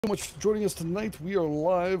So much for joining us tonight. We are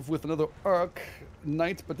live with another ARK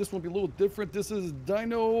night, but this will be a little different. This is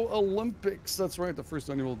Dino Olympics. That's right, the first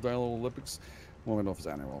annual Dino Olympics. Well, I don't know if it's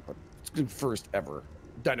annual, but it's the first ever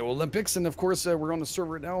Dino Olympics. And of course, we're on the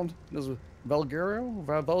server right now. This is Valguero.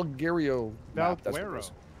 Valguero.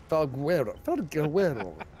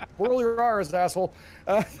 Valguero. Whirl your R's, asshole.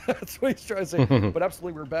 That's what he's trying to say. But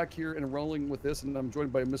absolutely, we're back here and rolling with this, and I'm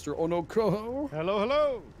joined by Mr. Onokoho. Hello,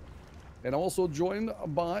 hello. And also joined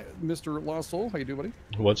by Mr. Lost Soul. How you doing, buddy?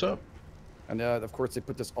 What's up? And of course, they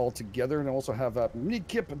put this all together. And I also have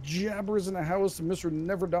Nikip Jabbers in the house, Mr.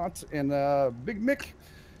 Neverdot, and Big Mick.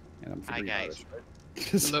 And I'm hi, guys. Right?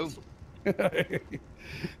 Hello.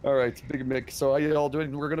 All right, Big Mick. So how you all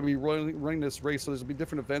doing? We're going to be running this race. So there's going to be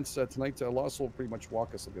different events tonight. Lost Soul will pretty much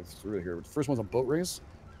walk us through here. The first one's a boat race.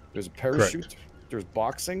 There's a parachute. Correct. There's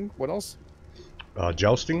boxing. What else?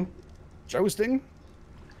 Jousting. Jousting.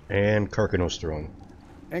 And Karkinos throwing.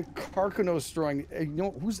 And Karkinos throwing. You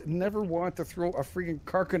know, who's never wanted to throw a freaking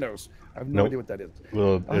Karkinos? I have no idea what that is.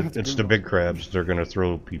 Well, it's the big crabs. They're going to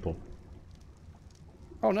throw people.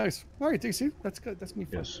 Oh, nice. All right, DC. That's good. That's me.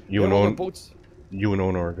 Fun. Yes. You and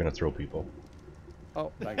Ono are going to throw people.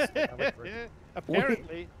 Oh, nice.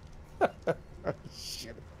 Apparently.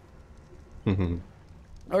 Shit.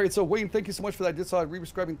 All right, so Wayne, thank you so much for that. I just saw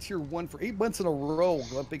resubscribing tier 1 for 8 months in a row.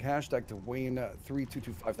 A big hashtag to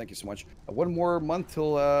Wayne3225. Thank you so much. One more month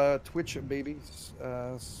till Twitch baby.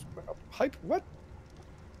 Hype? What?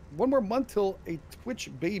 One more month till a Twitch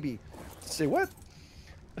baby. Say what?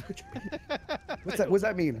 Twitch baby. What's that? What's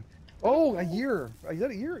that mean? Oh, a year. Is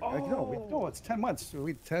that a year? Oh. No, it's 10 months.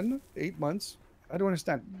 Wait, 10? 8 months? I don't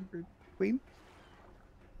understand. Wayne?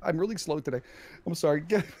 I'm really slow today. I'm sorry.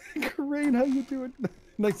 Rain, how you doing?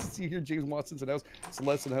 Nice to see you here. James Watson's in the house.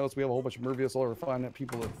 Celeste in the house. We have a whole bunch of Mervius, all our fine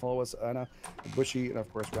people that follow us. Anna, Bushy, and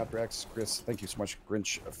of course, Raptor X. Chris, thank you so much.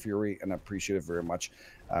 Grinch, Fury, and I appreciate it very much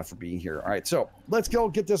for being here. All right, so let's go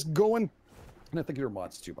get this going. And I think you're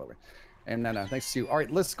mods too, by the way. And then nice to see you. All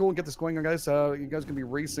right, let's go and get this going, guys. You guys gonna be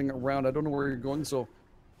racing around. I don't know where you're going, so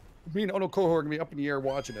me and Onokoho are gonna be up in the air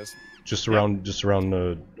watching this. Just around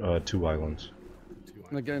the 2 islands.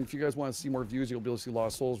 And again, if you guys want to see more views, you'll be able to see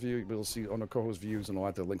Lost Soul's view, you'll be able to see Onokoho's views, and all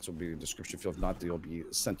that. The links will be in the description. If not, they'll be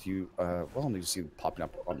sent to you. Well, you see popping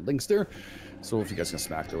up on links there. So if you guys can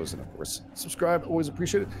smack those, and of course, subscribe, always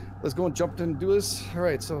appreciate it. Let's go and jump in and do this. All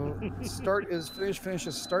right, so start is finish, finish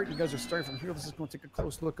is start. You guys are starting from here. This is going to take a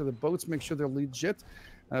close look at the boats, make sure they're legit.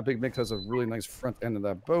 Big Mick has a really nice front end of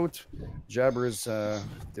that boat. Jabbers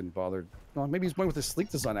didn't bother. No, maybe he's going with his sleek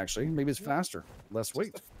design, actually. Maybe it's faster, less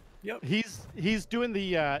weight. Yep. He's doing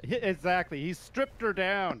the exactly. He's stripped her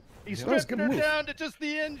down. He stripped her down to just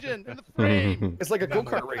the engine and the frame. It's like a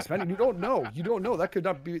go-kart race, man. You don't know. You don't know. That could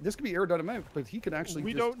not be. This could be aerodynamic, but he could actually.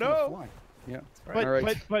 We just don't know. Fly. Yeah. But, all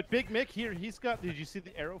right. but Big Mick here, he's got. Did you see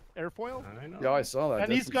the airfoil? I know. Yeah, I saw that.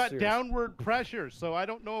 And he's got downward pressure, so I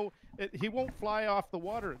don't know. He won't fly off the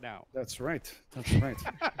water now. That's right. That's right.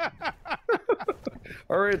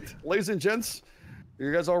 All right, ladies and gents, are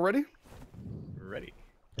you guys all ready? Ready.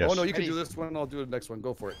 Yes. Oh no, you can do this one. I'll do the next one.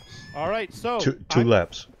 Go for it. All right. So two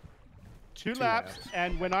laps. Two laps,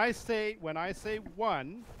 and when I say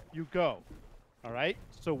one, you go. All right.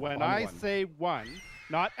 So when I say one,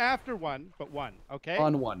 not after one, but one. Okay.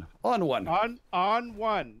 On one. On one. On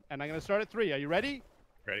one, and I'm gonna start at 3. Are you ready?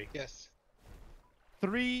 Ready. Yes.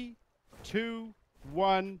 3, 2,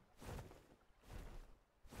 1.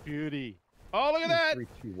 Beauty. Oh, look at that. 3,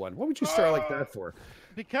 2, 1. What would you start like that for?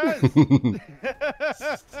 Because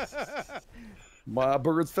my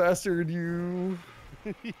bird's faster than you.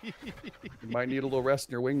 You might need a little rest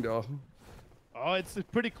in your wing, though. Oh, it's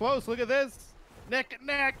pretty close. Look at this. Neck and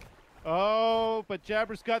neck. Oh, but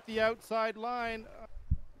Jabber's got the outside line.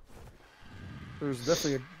 There's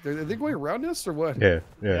definitely are they going around this or what? Yeah.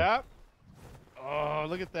 Yep. Oh,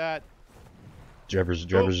 look at that. Jabbers,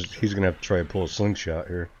 he's going to have to try to pull a slingshot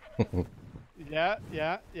here. Yeah.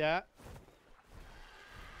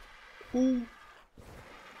 Ooh.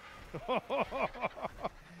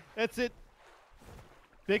 That's it.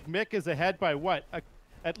 Big Mick is ahead by what?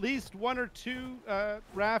 At least 1 or 2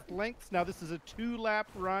 raft lengths. Now this is a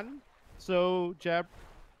 2-lap run, so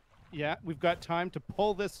yeah, we've got time to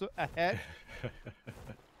pull this ahead.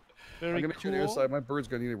 Very I'm gonna cool. make the other side. My bird's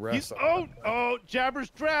gonna need a rest. Oh, Jabber's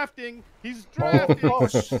drafting. He's drafting. Oh,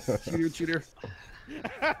 cheater.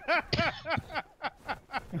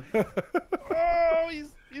 Oh,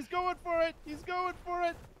 he's going for it. He's going for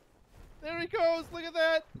it. There he goes. Look at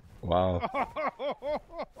that. Wow.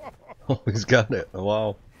 Oh, he's got it.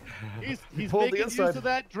 Wow. He's pulled the making use inside. of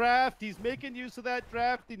that draft. He's making use of that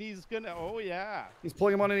draft, and he's gonna. Oh yeah. He's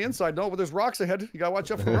pulling him on the inside. No, but there's rocks ahead. You gotta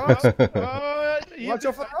watch out for the rocks. Watch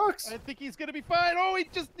out for the rocks. I think he's gonna be fine. Oh, he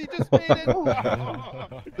just made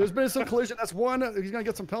it. There's been some collision. That's one. He's gonna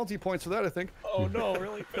get some penalty points for that, I think. Oh no,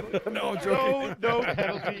 really? No, I'm joking. No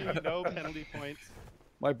penalty. No penalty points.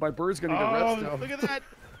 My bird's gonna need a rest now. Look at that.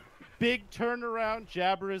 Big turnaround.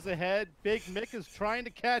 Jabber is ahead. Big Mick is trying to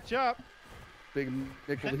catch up. Big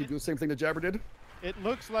Nick, will he do the same thing that Jabber did? It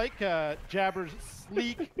looks like Jabber's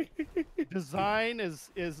sleek design is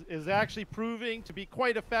actually proving to be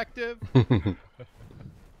quite effective.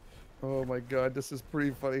 Oh my God, this is pretty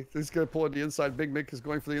funny. He's gonna pull on the inside. Big Mick is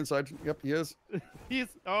going for the inside. Yep, he is. He's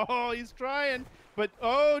trying, but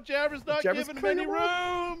Jabber's not Jabber's giving him any cutting him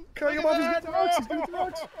off. room. Cutting him Look off. at He's got the that. rocks. He's got the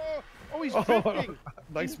rocks. Oh, he's drifting.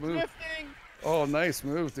 Nice He's move. drifting. Oh, nice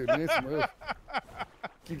move, dude. Nice move.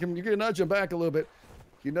 You can nudge him back a little bit.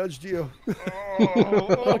 He nudged you.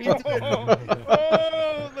 Oh, he did.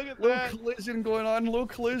 Oh, look at Little that. collision going on. Little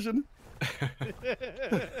collision.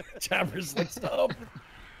 Jabber's like, stop.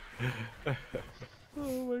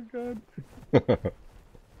 Oh my God. Is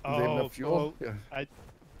there enough fuel? Yeah.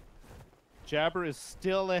 Jabber is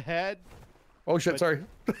still ahead. Oh shit, But- sorry.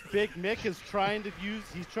 Big Mick is trying to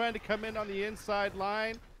he's trying to come in on the inside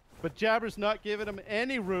line, but Jabber's not giving him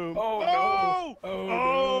any room. Oh, no.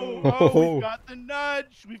 Oh, we've got the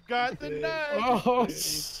nudge. We've got the nudge. Oh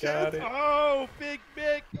He's shit. got it. Oh, Big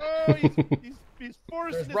Mick. Oh, he's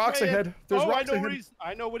forcing There's his rocks way in. ahead. There's rocks ahead.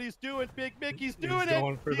 I know what he's doing. Big Mick, he's He's doing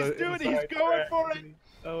going it. for He's the doing it. He's inside going track. for it.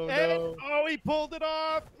 Oh And no. he pulled it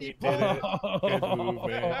off. He did it. Good move,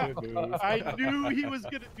 man. Good move. I knew he was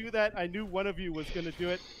going to do that. I knew one of you was going to do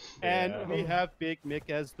it. And Yeah. we have Big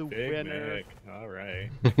Mick as the Big winner. Mick. All right.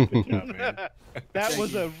 Good job, man. That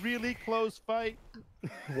was a really close fight.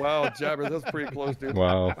 Wow, Jabber, that's pretty close, dude.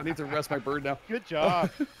 Wow. I need to rest my bird now. Good job.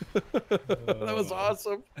 That was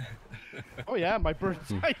awesome. Oh yeah, my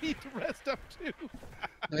birds. I need to rest up too.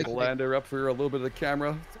 Land her up for a little bit of the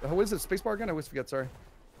camera. How is it? Spacebar again? I always forget. Sorry.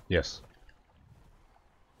 Yes.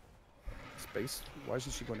 Space. Why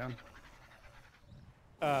isn't she going down?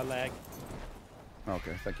 Lag.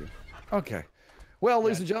 Okay, thank you. Okay. Well,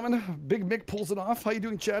 ladies and gentlemen, Big Mick pulls it off. How you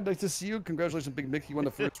doing, Chad? Nice to see you. Congratulations, Big Mick. You won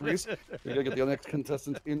the first race. We're going to get the next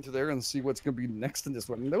contestant into there and see what's going to be next in this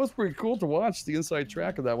one. That was pretty cool to watch, the inside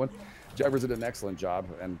track of that one. Jabbers did an excellent job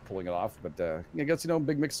and pulling it off. But I guess,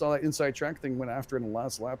 Big Mick saw that inside track thing, went after it in the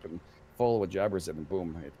last lap and followed what Jabbers did, and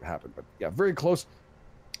boom, it happened. But yeah, very close.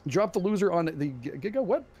 Dropped the loser on the Giga.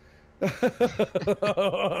 What?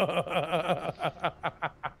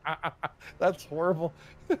 That's horrible.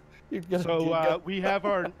 So we have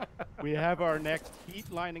our next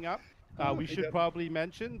heat lining up. We should probably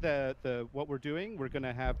mention what we're doing. We're going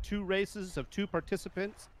to have 2 races of 2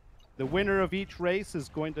 participants. The winner of each race is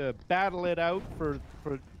going to battle it out for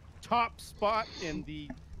top spot in the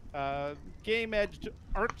GameEdged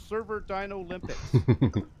ARK server Dino Olympics.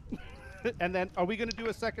 And then, are we going to do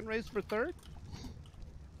a second race for third?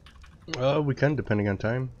 We can, depending on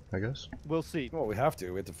time, I guess. We'll see. Well, we have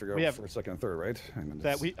to. We have to figure out first, second, and third, right? I mean,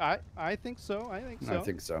 I think so. I think so. I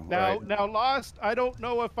think so. Now, right. now, Lost. I don't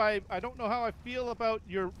know how I feel about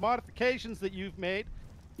your modifications that you've made.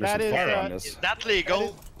 There's That some is fire on this. Is that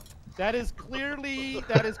legal? that is clearly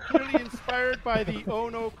inspired by the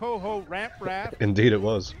Ono Koho ramp raft. Indeed, it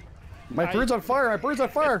was. My bird's on fire! My bird's on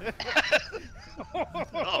fire!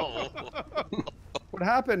 No. What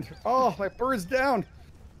happened? Oh, my bird's down.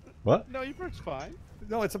 What? No, your bird's fine.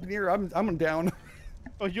 No, it's up in the air. I'm down.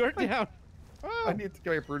 Oh, you're down. Oh. I need to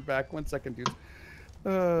get my bird back. 1 second, dude.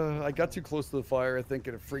 I got too close to the fire, I think,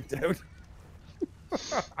 and it freaked out.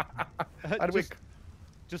 How do we...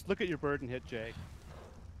 Just look at your bird and hit J.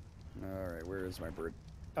 All right, where is my bird?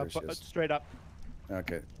 There she is. Straight up.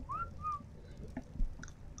 Okay.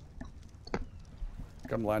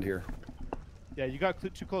 Come land here. Yeah, you got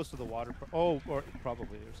too close to the water. Or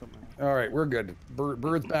probably, or something. All right, we're good.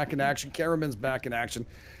 Bird's back in action. Cameraman's back in action.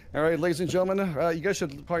 All right, ladies and gentlemen, you guys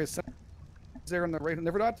should probably send there on the right.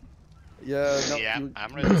 Never not. Yeah. No, Yeah, you,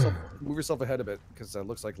 I'm move ready. move yourself ahead a bit because it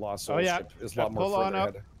looks like Lost Oh Souls yeah. ship is a lot more Pull on further up.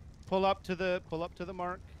 ahead. Pull up to the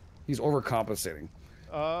mark. He's overcompensating.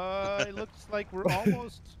 It looks like we're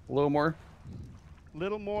almost A little more.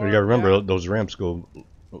 little more. You gotta remember, down. those ramps go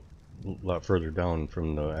a lot further down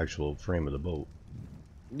from the actual frame of the boat.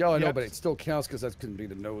 No, I know, Yep. but it still counts because that can be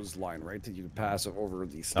the nose line, right? That you pass over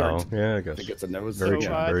the start. Oh, yeah, I guess. I think it's a nose. Very So,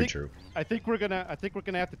 true, I very think- true. I think we're gonna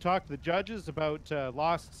have to talk to the judges about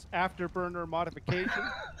Lost's afterburner modification.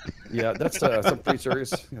 Yeah, that's some pretty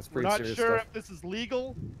serious. That's We're pretty not serious sure stuff. if this is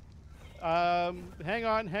legal. Hang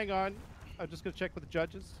on. I'm just gonna check with the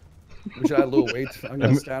judges. We should add a little weight. I'm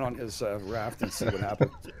gonna stand on his raft and see what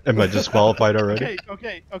happens. Am I disqualified already?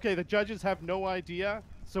 Okay. The judges have no idea,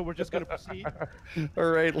 so we're just gonna proceed. All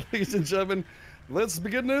right, ladies and gentlemen, let's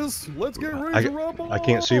begin this. Let's get ready to rumble. I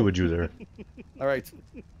can't see with you there. All right.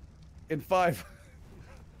 In 5,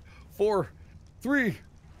 4, 3,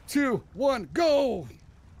 2, 1, go!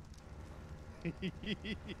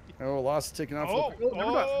 Oh, Lost taking off.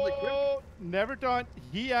 Never done.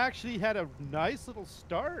 He actually had a nice little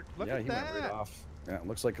start. Look Yeah, at he that. went right off. Yeah, it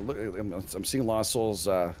looks like I'm seeing Lost Soul's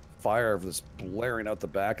fire of this blaring out the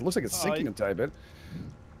back. It looks like it's sinking a tiny bit.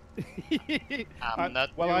 I'm not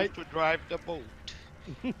used to drive the boat.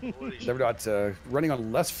 Never got running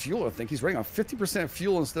on less fuel. I think he's running on 50%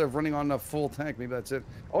 fuel instead of running on a full tank. Maybe that's it.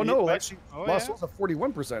 Oh no, actually, Lost Soul's at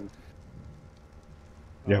 41%.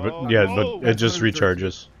 Yeah, but it just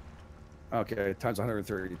recharges. Okay, times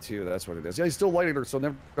 132. That's what it is. Yeah, he's still lighting her, so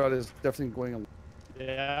Never God is definitely going on.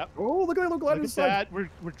 Yeah. Oh, look at that! Look at that. We're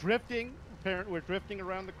drifting. We're drifting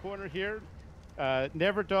around the corner here.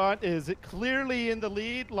 Never Dawn is clearly in the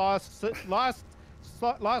lead. Lost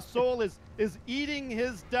Soul is eating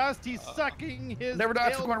his dust. He's sucking his. Never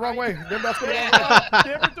Dawn's going the wrong way. Never Dawn's going the wrong way.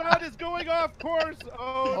 Never Dawn is going off course.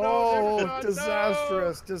 Oh no! Oh,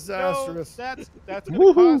 disastrous! No, Disastrous! that's going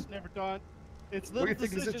to cost Never Dawn. It's little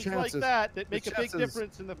decisions like that make a big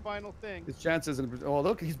difference in the final thing. His chances. Oh,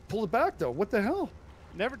 look, he's pulled it back though. What the hell?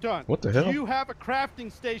 Never Done. What the hell? Do you have a crafting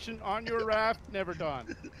station on your raft? Never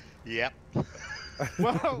Done. Yep.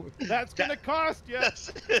 Well, that's gonna cost you.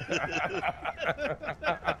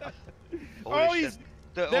 He's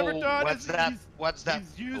Never Done. What's that?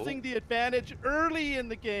 He's using the advantage early in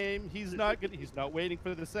the game. He's not waiting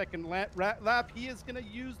for the second lap. He is gonna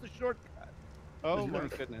use the shortcut. Oh my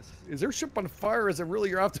goodness! Is there ship on fire? Or is it really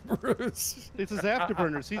your afterburners? This is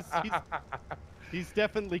afterburners. He's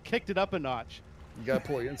definitely kicked it up a notch. You gotta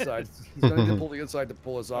pull the inside. He's gonna need to pull the inside to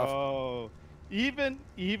pull us off. Oh, even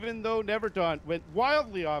though Never Dawn went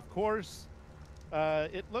wildly off course,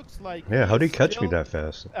 it looks like how'd he catch me that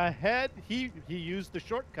fast? Ahead, he used the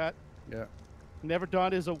shortcut. Yeah. Never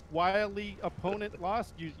Dawn is a wily opponent.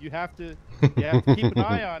 Lost. You have to keep an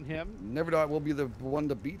eye on him. Never Dawn will be the one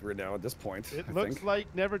to beat right now at this point. It looks like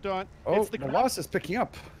Never Dawn. Oh, the Lost is picking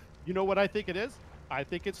up. You know what I think it is? I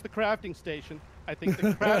think it's the crafting station. I think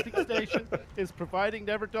the crafting station is providing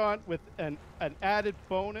Never Dawn with an added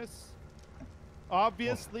bonus.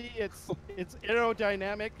 Obviously, it's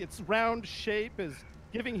aerodynamic. Its round shape is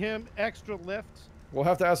giving him extra lift. We'll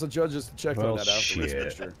have to ask the judges to check on that afterwards.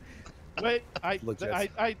 Shit. For sure. Wait, I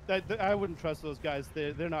wouldn't trust those guys.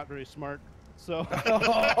 They're not very smart. So.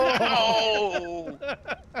 Oh!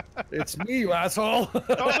 It's me, you asshole.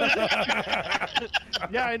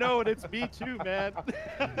 Yeah, I know, and it's me too, man.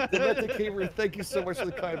 Thank you so much for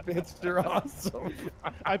the kind bits. You're awesome.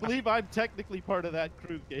 I believe I'm technically part of that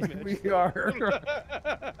crew, GameEdgeds. We are.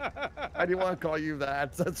 I didn't want to call you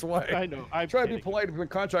that. That's why. I know. I'm trying to be polite. My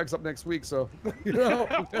contract's up next week, so you know.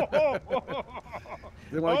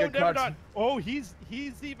 Never Done. Oh, he's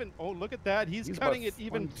even. Oh, look at that. He's cutting it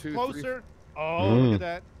even closer. Oh, look at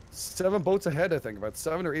that. 7 boats ahead, I think. About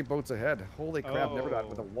 7 or 8 boats ahead. Holy crap, Never Done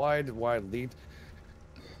with a wide lead.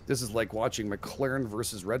 This is like watching McLaren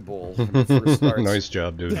versus Red Bull when it first starts. Nice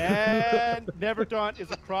job, dude. And Never Done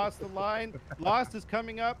is across the line. Lost is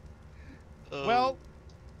coming up. Well.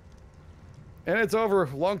 And it's over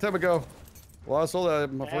a long time ago. Lost all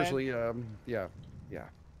unfortunately, yeah.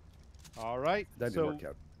 All right. That didn't work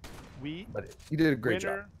out. But you did a great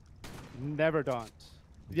job. Never Done.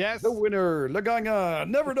 Yes. The winner, Le Gagnant,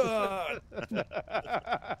 Never Done.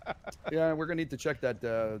 Yeah, we're gonna need to check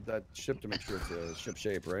that ship to make sure it's ship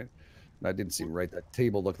shape, right? I didn't seem right. That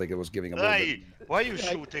table looked like it was giving a little bit. Why are you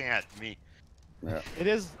shooting at me? Yeah. It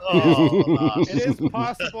is. It is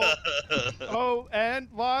possible. Oh, and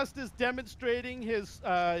Lost is demonstrating his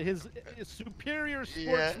superior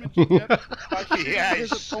sportsmanship. Yeah,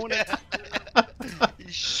 his opponent.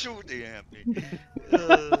 He's shooting at me.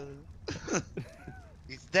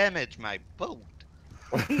 He's damaged my boat.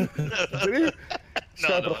 Did he?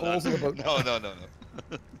 Sharpen holes in the boat. No.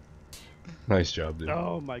 Nice job, dude.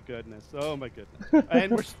 Oh my goodness! Oh my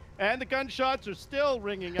goodness! And the gunshots are still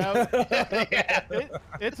ringing out.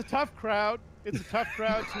 It's a tough crowd. It's a tough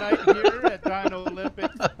crowd tonight here at Dino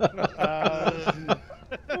Olympics.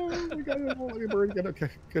 Oh my God! Bird again. Okay,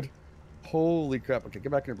 good. Holy crap! Okay,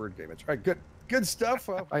 get back in your bird game. All right, good stuff.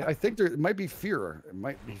 I think it might be fear. It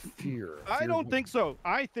might be fear. I don't think so.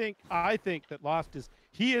 I think that Lost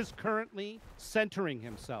he is currently centering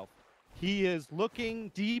himself. He is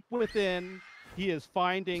looking deep within. He is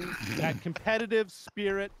finding that competitive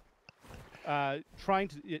spirit. trying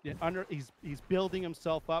to he's building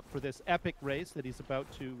himself up for this epic race that he's about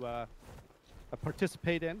to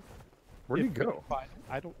participate in. Where'd he go?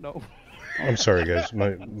 I don't know. I'm sorry, guys.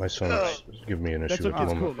 My son's giving me an issue at the okay,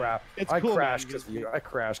 moment. cool. Crap. It's I cool, crashed man. because of you. I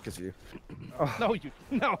crashed because of you.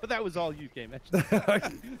 No, that was all you,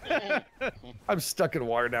 GameEdged. I'm stuck in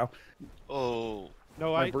water now. Oh.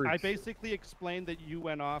 No, My I birds. basically explained that you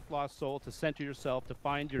went off, lost soul, to center yourself, to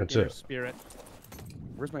find your That's inner it. spirit.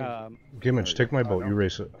 Where's my? GameEdged, take my I boat. know. You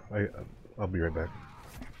race it. I'll be right back.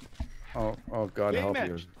 Oh God, help you.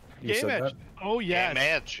 GameEdged. You said that? GameEdged. Oh yes.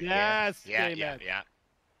 GameEdged. Yes. Yeah. GameEdged. Yeah.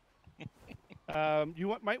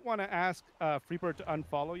 You might want to ask Freebird to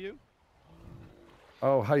unfollow you.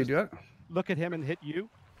 Oh, how you do it? Look at him and hit you,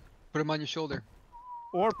 Put him on your shoulder.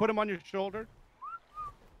 or put him on your shoulder.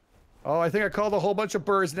 Oh, I think I called a whole bunch of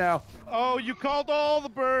birds now. Oh, you called all the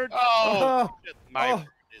birds Oh. Shit, my oh. bird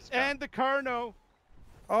is gone. and the Karno.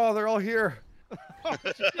 Oh, they're all here.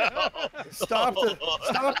 Stop it!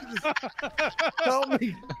 Stop it! Help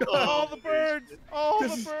me! All the birds. All the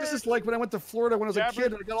This birds. is like when I went to Florida when I was a Jabber-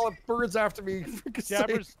 kid and I got all the birds after me. For goodness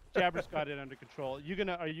sake. Jabber's got it under control. Are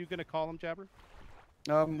you gonna call him Jabber?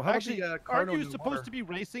 How about Actually, the aren't Karno you in the supposed water? to be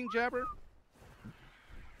racing, Jabber?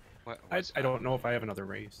 I don't know if I have another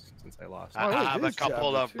race since I lost. Oh, I it have a is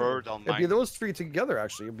couple Jabber, of too. birds on It'd be my. those three together,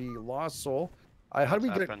 actually. It'd be Lost Soul. How do we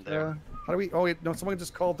What's get it? happened there? How do we? Oh wait, no. Someone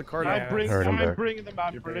just called the Karno. Yeah. I'm back. bringing them.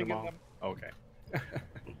 I'm You're bringing bringing them. all? Okay.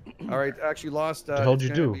 All right, actually Lost. The hell'd it's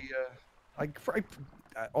you gonna do? Be,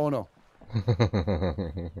 oh no.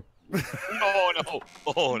 Oh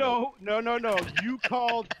no! Oh no! No. You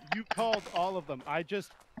called all of them. I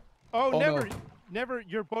just. Oh, Oh, never, no. never.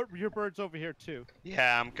 Your bird's over here too.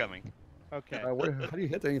 Yeah, I'm coming. Okay. How do you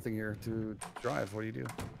hit anything here to drive? What do you do?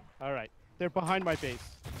 All right. They're behind my base.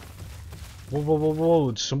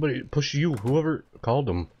 Whoa! Somebody push you. Whoever called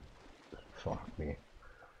them. Fuck me.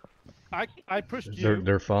 I pushed you.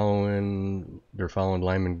 They're following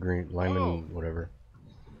Lyman Green, Oh. whatever.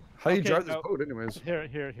 How do you Okay, drive this no. boat, anyways? Here.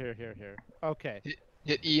 Okay.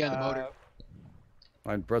 Hit E on the motor.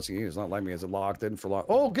 I'm pressing E. It's not letting me. Is it locked in for lock?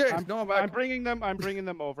 Oh, okay. I'm, No, I'm back. I'm bringing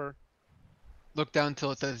them over. Look down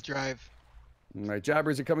till it says drive. All right,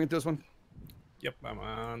 Jabber, is it coming at this one? Yep, I'm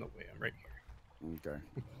on the way. I'm right here. Okay.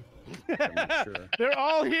 I'm sure. They're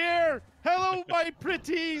all here. Hello, my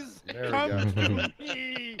pretties. There we Come go. to me.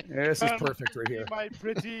 Yeah, this is Come perfect to right me, here. My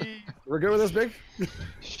pretty. We're good with this, Big?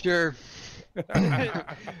 Sure. Okay.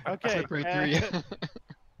 Click right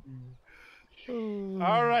through you.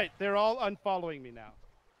 All right. They're all unfollowing me now.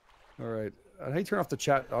 All right. How do you turn off the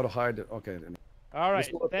chat auto hide? Okay. All right.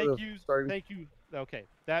 Just look Thank at the you. starting- Thank you. Okay.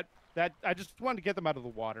 That I just wanted to get them out of the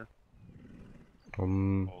water. How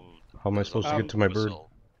am I supposed to get to my bird?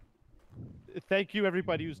 Thank you,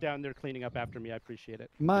 everybody who's down there cleaning up after me. I appreciate it.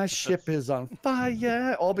 My ship is on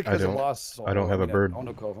fire. All because it don't- lost. I don't have a bird. Oh,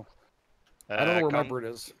 no, Kovo. I don't know where my come, bird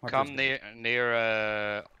is. My Come bird's-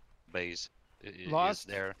 near base. Lost? Is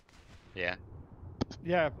there? Yeah.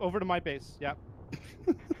 Yeah, over to my base. Yeah.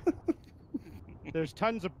 There's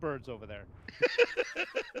tons of birds over there.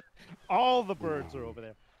 All the birds are over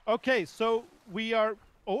there. Okay, so we are.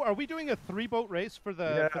 Oh, are we doing a 3-boat race for the?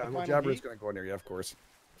 Yeah, for the well, final Jabber's heat? going to go in there. Yeah, of course.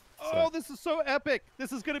 Oh, this is so epic!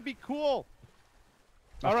 This is gonna be cool.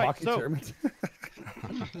 All right, Hockey so tournament.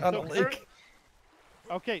 On the so lake.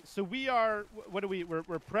 okay, so we are. What are we? We're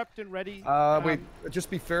prepped and ready. Wait,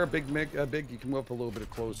 just be fair, Big, you can move up a little bit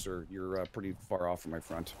closer. You're pretty far off from my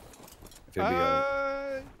front. If it'd be,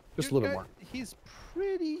 just a you little bit guys- more. He's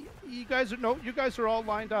pretty. You guys are You guys are all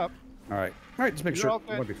lined up. All right, just make You're sure. all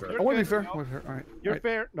I want to good. be fair. You're I want to be good. fair. No. I wanna be fair. All right. You're all right.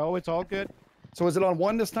 fair. No, it's all good. So is it on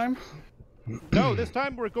 1 this time? No, this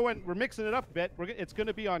time we're mixing it up a bit. It's going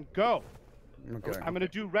to be on go. Okay. I'm going to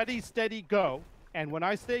do ready, steady, go. And when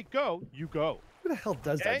I say go, you go. Who the hell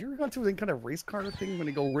does Okay. that? You ever gone to any kind of race car thing when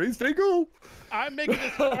they go race, they go? I'm making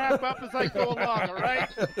this crap up as I go along, all right?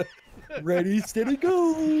 Ready, steady,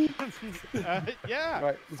 go. Yeah. All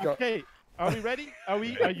right, let's go. Okay. Are we ready? Are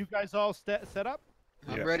you guys all set up?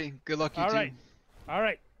 I'm Yeah. ready. Good luck, you All two. right. All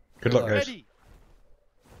right. Good luck, guys. Ready.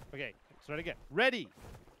 Okay. Start again. Ready.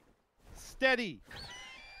 Steady.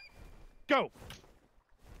 Go.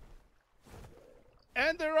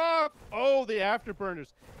 And they're off. Oh, the afterburners.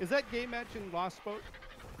 Is that GameEdged in Lost Boat?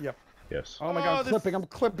 Yep. Yes. Oh my Oh, God, this- I'm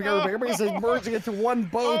clipping everybody. Everybody's merging into one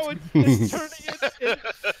boat. Oh, it's turning it,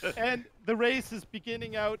 and the race is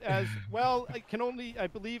beginning out as well. I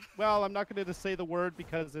believe. Well, I'm not going to say the word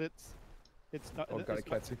because it's not. Oh God, I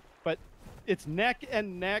can't see. But it's neck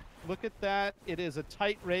and neck. Look at that. It is a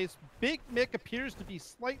tight race. Big Mick appears to be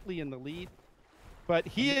slightly in the lead, but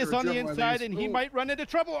he I've is never on the driven one of inside, these. and he Ooh. might run into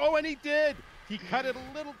trouble. Oh, and he did. He cut it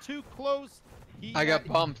a little too close. I got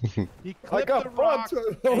bumped. He I clipped got the rock.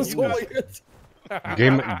 bumped. That was you got- only it.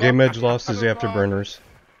 GameEdged lost his Another rock. afterburners.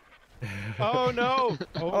 Oh no!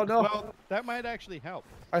 Oh, no. Well, that might actually help.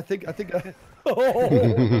 I think.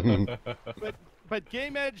 Oh. But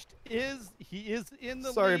GameEdged is in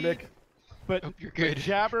the Sorry, lead. Mick. But, Hope you're but good.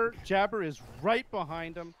 Jabber is right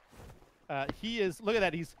behind him. He is. Look at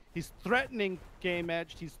that. He's threatening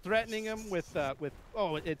GameEdged. He's threatening him with.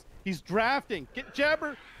 He's drafting. Get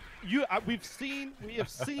Jabber. We have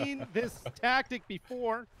seen this tactic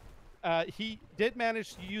before. He did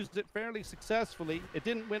manage to use it fairly successfully. It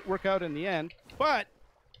didn't work out in the end, but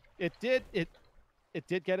it did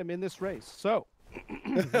get him in this race. So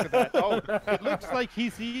look at that. Oh, it looks like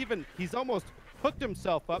he's almost hooked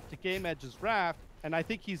himself up to GameEdged's raft, and I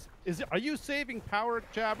think are you saving power,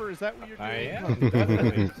 Jabber? Is that what you're doing? I am,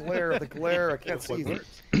 definitely. The glare. I can't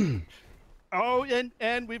see. Oh,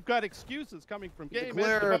 and we've got excuses coming from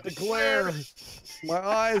GameEdged. The glare. My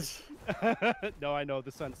eyes. No, I know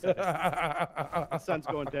the sun's setting. The sun's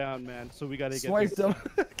going down, man. So we got to get Swipe this. them.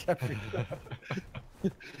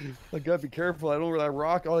 I gotta be careful. I don't know where that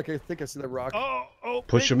rock. Oh, okay, I think I see that rock. Oh!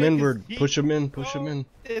 Push Big him Mick inward. Push him in. Push Oh, him in.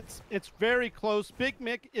 It's very close. Big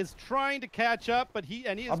Mick is trying to catch up, but he is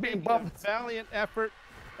I'm being making a bumped. valiant effort,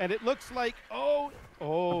 and it looks like I'm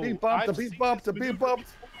being bumped. I'm being bumped. I'm being bumped.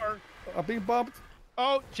 I'm being bumped.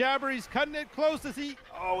 Oh, Jabber, he's cutting it close. He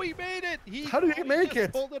made it. How did he make just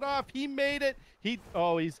it? Pulled it off. He made it.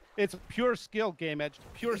 It's pure skill, GameEdged.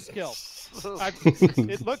 Pure skill.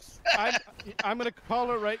 It looks. I'm gonna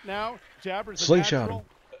call it right now. Jabber's a Slingshot natural.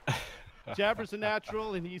 Jabber's a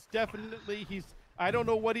natural, and he's. I don't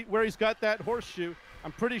know where he's got that horseshoe.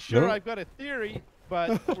 I'm pretty sure Nope. I've got a theory, but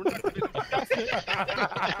we're not going to discuss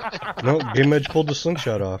it. No, GameEdged pulled the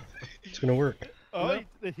slingshot off. It's gonna work. Oh,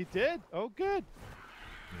 he did. Oh, good.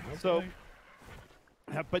 So,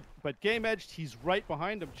 but GameEdged, he's right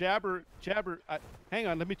behind him. Jabber. Hang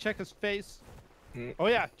on, let me check his face. Oh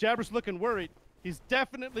yeah, Jabber's looking worried. He's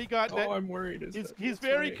definitely got that. Oh, I'm worried. He's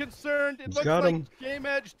very concerned. It looks got like him.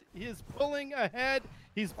 GameEdged is pulling ahead.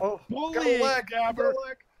 He's Got a bullying leg. Jabber.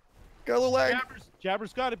 Got a leg.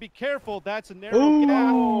 Jabber's got to be careful. That's a narrow Ooh.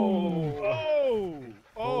 gap. Oh.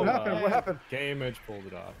 Oh! What happened? What happened? GameEdged pulled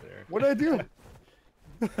it off there. What did I do?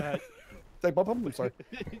 Uh, Did I bump him? I'm sorry.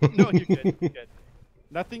 No, you're good. You're good.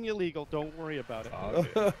 Nothing illegal. Don't worry about it. Oh,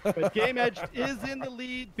 okay. But GameEdged is in the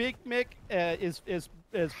lead. Big Mick is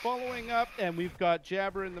following up, and we've got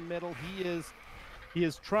Jabber in the middle. He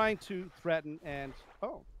is trying to threaten, and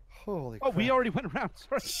Holy oh, crap. we already went around.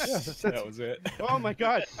 Sorry. Yeah, that's it. That was it. Oh my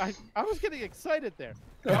God, I was getting excited there.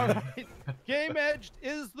 All right, GameEdged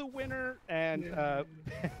is the winner, and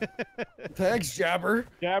Thanks, Jabber.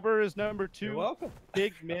 Jabber is number 2. You're welcome.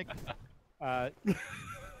 Big Mick.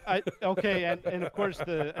 Okay, and of course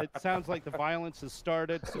it sounds like the violence has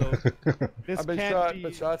started, so this I've been can't shot. be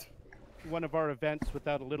Been shot. one of our events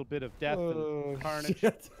without a little bit of death and carnage.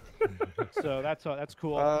 Shit. So that's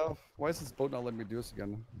cool. Why is this boat not letting me do this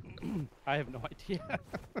again? I have no idea.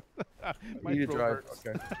 My You need to throat drive. hurts.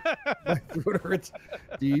 Okay. My throat hurts.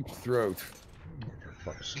 Deep throat.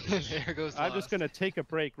 There goes the I'm just loss. gonna take a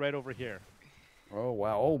break right over here. Oh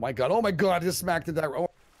wow. Oh my god. Oh my god. I just smacked it that. Oh.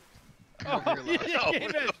 Oh,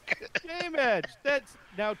 GameEdged. That's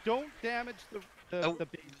now. Don't damage Oh. the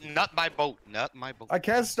big. Not my boat. Not my boat. I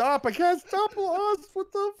can't stop. I can't stop. Lost.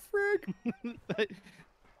 What the frick?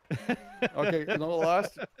 Okay. You know,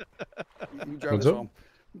 lost. You drive What's us up? home.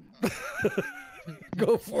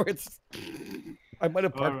 Go for it. I might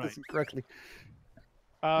have parked All this incorrectly.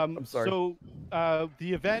 I'm sorry. So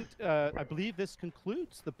the event, I believe this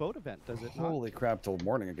concludes the boat event, does it not? Holy crap! Till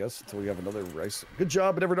morning, I guess. Until we have another race. Good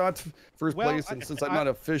job, but never not first Well, place. And since I'm not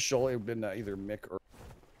official, it would have been either Mick or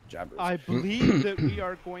Jabbers. I believe that we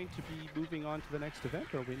are going to be moving on to the next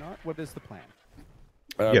event, are we not? What is the plan?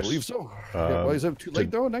 I Yes. believe so. Yeah, well, is it too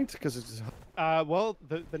late though at night? Because it's Well,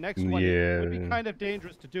 the next one would be Yeah. kind of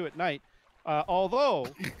dangerous to do at night, although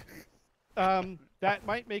that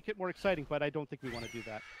might make it more exciting, but I don't think we want to do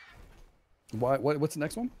that. why? What's the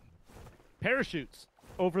next one? Parachutes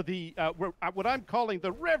over the what I'm calling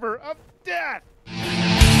the River of Death.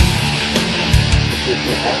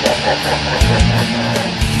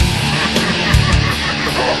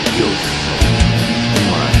 You